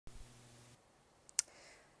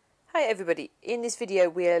Hi everybody, in this video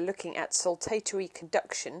we are looking at saltatory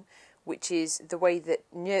conduction, which is the way that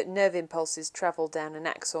nerve impulses travel down an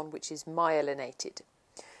axon which is myelinated.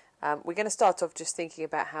 We're going to start off just thinking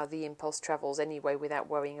about how the impulse travels anyway without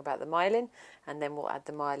worrying about the myelin, and then we'll add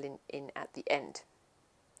the myelin in at the end.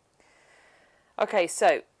 Okay,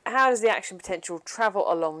 so how does the action potential travel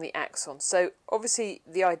along the axon? So obviously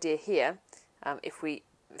the idea here, if we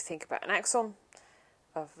think about an axon,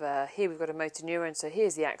 here we've got a motor neuron, so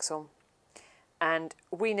here's the axon, and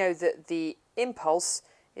we know that the impulse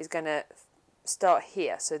is going to start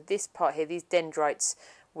here. So this part here, these dendrites,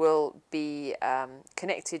 will be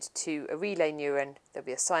connected to a relay neuron. There'll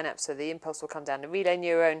be a synapse, so the impulse will come down the relay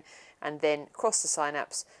neuron and then cross the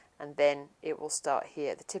synapse, and then it will start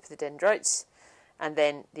here at the tip of the dendrites, and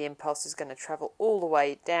then the impulse is going to travel all the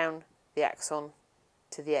way down the axon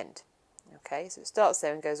to the end. Okay, so it starts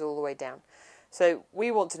there and goes all the way down. So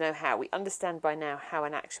we want to know how. We understand by now how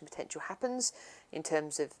an action potential happens in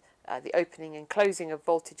terms of the opening and closing of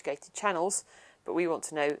voltage-gated channels, but we want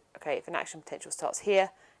to know, okay, if an action potential starts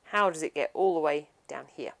here, how does it get all the way down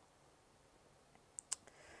here?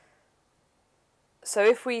 So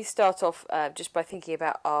if we start off just by thinking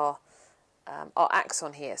about our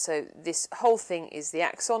axon here, so this whole thing is the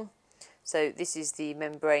axon, so this is the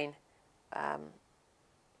membrane.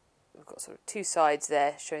 We've got sort of two sides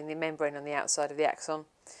there showing the membrane on the outside of the axon,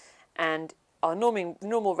 and our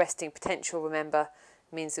normal resting potential, remember,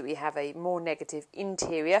 means that we have a more negative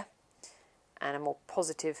interior and a more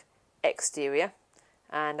positive exterior,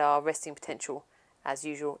 and our resting potential as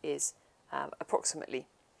usual is approximately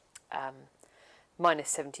minus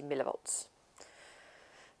 70 millivolts.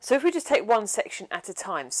 So if we just take one section at a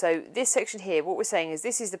time, so this section here, what we're saying is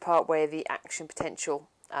this is the part where the action potential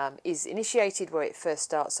is initiated, where it first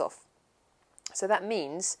starts off. So that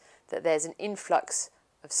means that there's an influx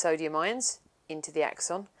of sodium ions into the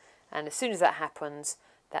axon, and as soon as that happens,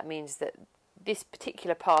 that means that this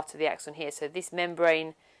particular part of the axon here, so this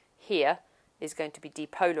membrane here, is going to be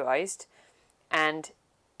depolarized, and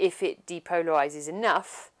if it depolarizes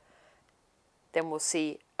enough, then we'll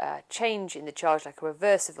see a change in the charge, like a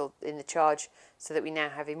reversal in the charge, so that we now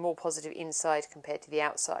have a more positive inside compared to the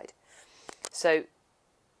outside. So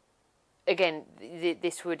again,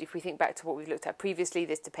 this would, if we think back to what we've looked at previously,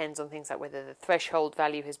 this depends on things like whether the threshold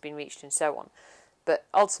value has been reached and so on. But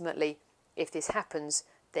ultimately, if this happens,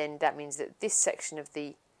 then that means that this section of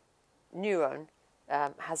the neuron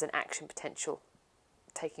has an action potential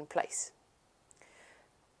taking place.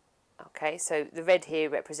 Okay, so the red here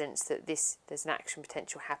represents that there's an action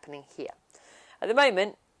potential happening here. At the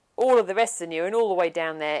moment, all of the rest of the neuron, all the way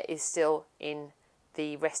down there, is still in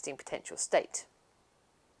the resting potential state.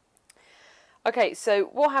 Okay, so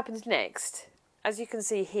what happens next? As you can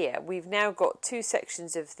see here, we've now got two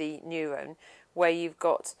sections of the neuron where you've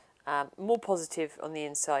got more positive on the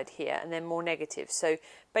inside here and then more negative. So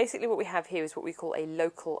basically what we have here is what we call a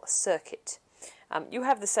local circuit. You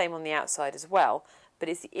have the same on the outside as well, but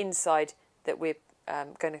it's the inside that we're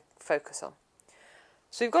going to focus on.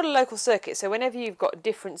 So we've got a local circuit, so whenever you've got a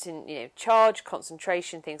difference in charge,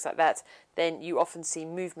 concentration, things like that, then you often see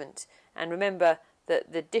movement. And remember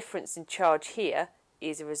that the difference in charge here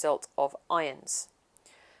is a result of ions.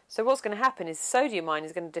 So what's going to happen is the sodium ion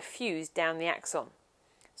is going to diffuse down the axon.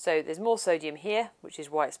 So there's more sodium here, which is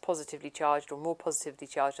why it's positively charged or more positively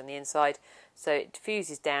charged on the inside, so it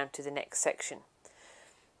diffuses down to the next section.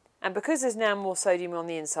 And because there's now more sodium on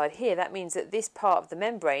the inside here, that means that this part of the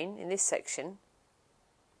membrane in this section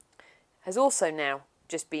has also now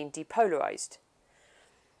just been depolarized.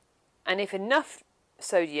 And if enough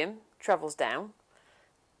sodium travels down,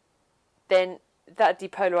 then that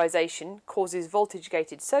depolarization causes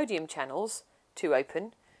voltage-gated sodium channels to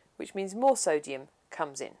open, which means more sodium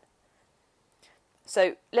comes in.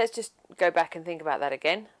 So let's just go back and think about that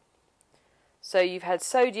again. So you've had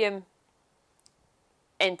sodium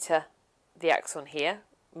enter the axon here,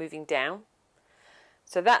 moving down.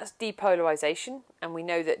 So that's depolarization, and we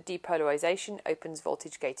know that depolarization opens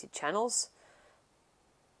voltage-gated channels.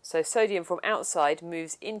 So sodium from outside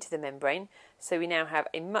moves into the membrane, so we now have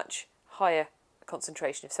a much higher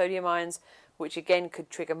concentration of sodium ions, which again could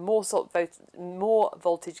trigger more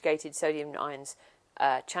voltage-gated sodium ions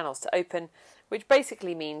channels to open, which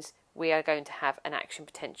basically means we are going to have an action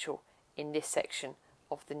potential in this section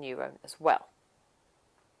of the neuron as well.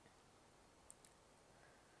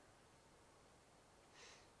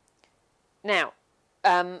 Now,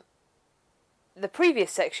 the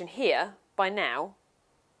previous section here, by now,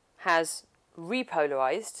 has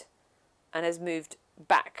repolarized and has moved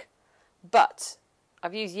back. But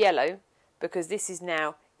I've used yellow because this is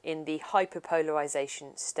now in the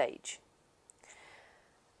hyperpolarization stage.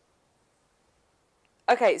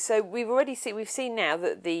 Okay, so we've seen now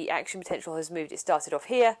that the action potential has moved. It started off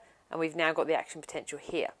here, and we've now got the action potential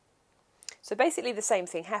here. So basically the same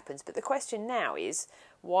thing happens, but the question now is,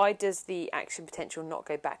 why does the action potential not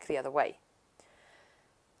go back the other way?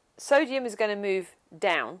 Sodium is going to move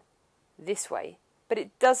down this way, but it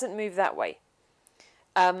doesn't move that way.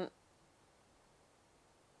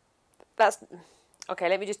 Okay,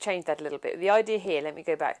 let me just change that a little bit. The idea here, let me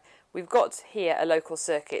go back. We've got here a local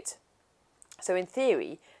circuit. So in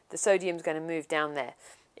theory, the sodium's going to move down there.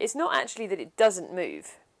 It's not actually that it doesn't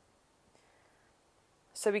move.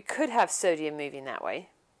 So we could have sodium moving that way.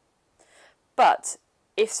 But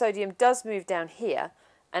if sodium does move down here,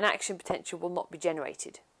 an action potential will not be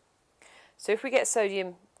generated. So if we get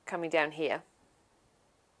sodium coming down here,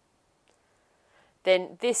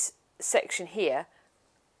 then this section here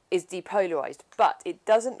is depolarized, but it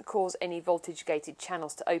doesn't cause any voltage-gated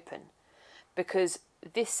channels to open because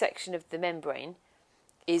this section of the membrane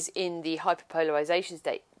is in the hyperpolarization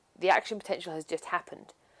state. The action potential has just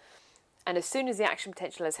happened. And as soon as the action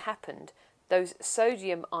potential has happened, those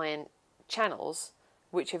sodium ion channels,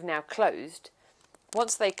 which have now closed,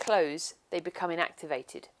 once they close, they become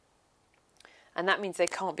inactivated. And that means they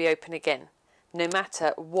can't be open again, no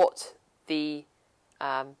matter what the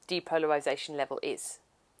depolarization level is.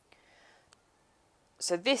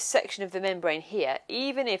 So this section of the membrane here,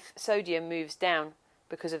 even if sodium moves down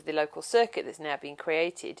because of the local circuit that's now been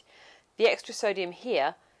created, the extra sodium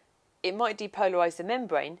here, it might depolarize the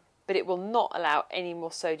membrane, but it will not allow any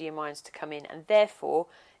more sodium ions to come in, and therefore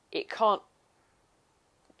it can't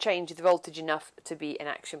change the voltage enough to be an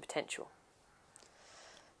action potential.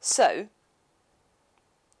 So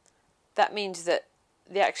that means that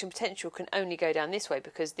the action potential can only go down this way,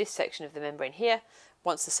 because this section of the membrane here,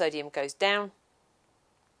 once the sodium goes down,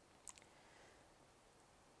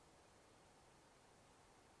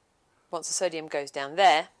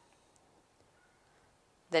 there,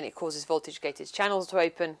 then it causes voltage-gated channels to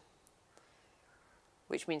open,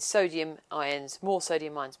 which means more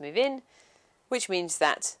sodium ions move in, which means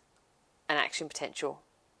that an action potential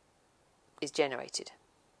is generated.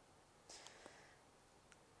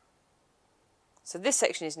 So this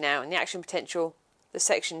section is now in the action potential. The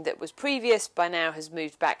section that was previous by now has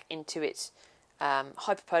moved back into its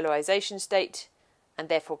hyperpolarization state and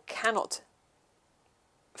therefore cannot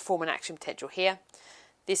form an action potential here.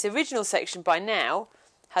 This original section by now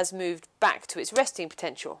has moved back to its resting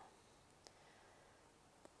potential.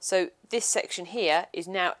 So this section here is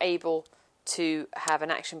now able to have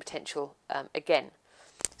an action potential again.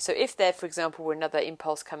 So if there, for example, were another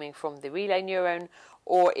impulse coming from the relay neuron,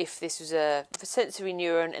 or if this was a sensory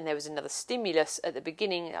neuron and there was another stimulus at the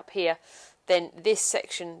beginning up here, then this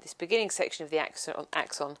beginning section of the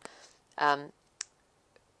axon,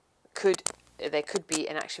 there could be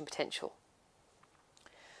an action potential.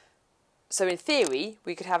 So in theory,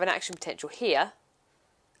 we could have an action potential here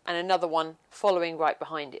and another one following right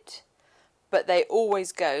behind it. But they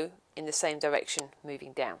always go in the same direction,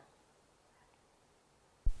 moving down.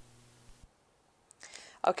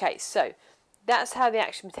 Okay, so that's how the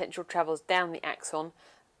action potential travels down the axon,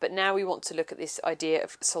 but now we want to look at this idea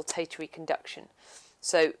of saltatory conduction.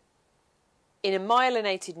 So in a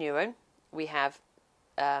myelinated neuron, we have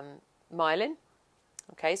myelin.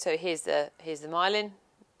 Okay, so here's the myelin,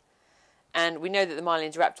 and we know that the myelin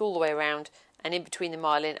is wrapped all the way around, and in between the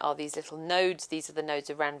myelin are these little nodes. These are the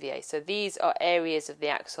nodes of Ranvier. So these are areas of the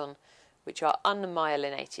axon which are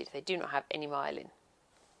unmyelinated. They do not have any myelin.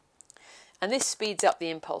 And this speeds up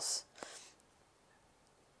the impulse.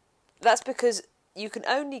 That's because you can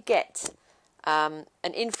only get an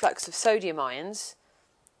influx of sodium ions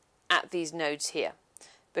at these nodes here,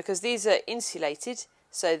 because these are insulated,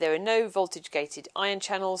 so there are no voltage-gated ion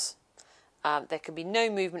channels. There can be no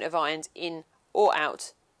movement of ions in or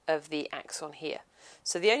out of the axon here.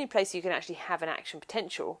 So the only place you can actually have an action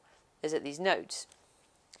potential is at these nodes.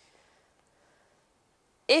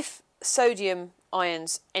 If sodium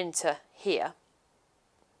ions enter here,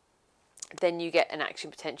 then you get an action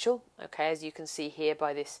potential. Okay, as you can see here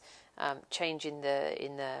by this change in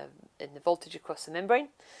the voltage across the membrane.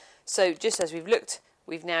 So just as we've looked,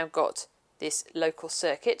 we've now got this local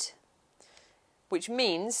circuit, which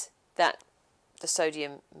means that the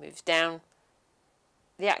sodium moves down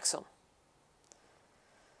the axon.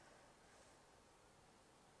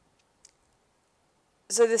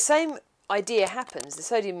 So the same idea happens. The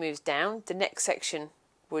sodium moves down, the next section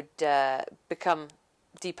would become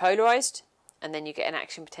depolarized, and then you get an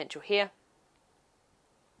action potential here.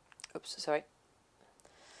 Oops, sorry.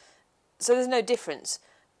 So there's no difference.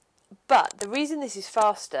 But the reason this is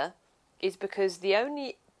faster is because the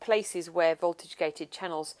only places where voltage-gated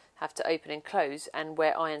channels have to open and close and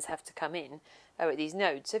where ions have to come in are at these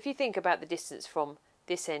nodes. So if you think about the distance from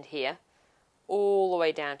this end here all the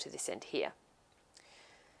way down to this end here.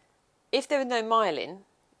 If there was no myelin,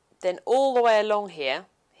 then all the way along here,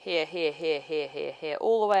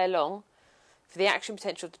 all the way along, for the action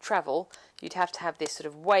potential to travel, you'd have to have this sort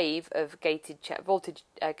of wave of voltage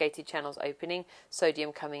gated channels opening,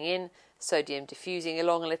 sodium coming in, sodium diffusing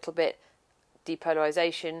along a little bit,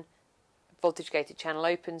 depolarization, voltage gated channel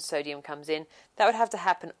opens, sodium comes in. That would have to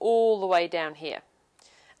happen all the way down here.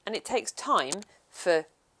 And it takes time for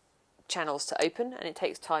channels to open, and it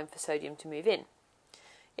takes time for sodium to move in.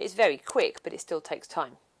 It's very quick, but it still takes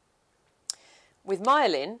time. With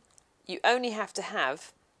myelin, you only have to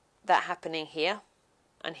have that happening here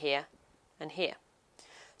and here and here.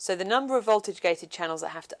 So the number of voltage gated channels that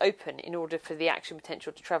have to open in order for the action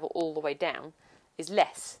potential to travel all the way down is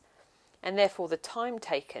less, and therefore the time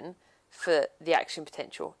taken for the action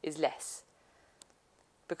potential is less,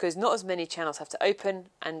 because not as many channels have to open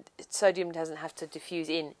and sodium doesn't have to diffuse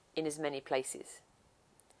in as many places.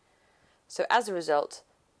 So as a result,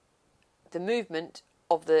 the movement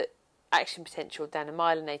of the action potential down a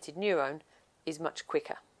myelinated neuron is much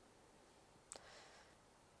quicker.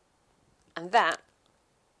 And that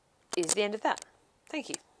is the end of that. Thank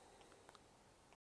you.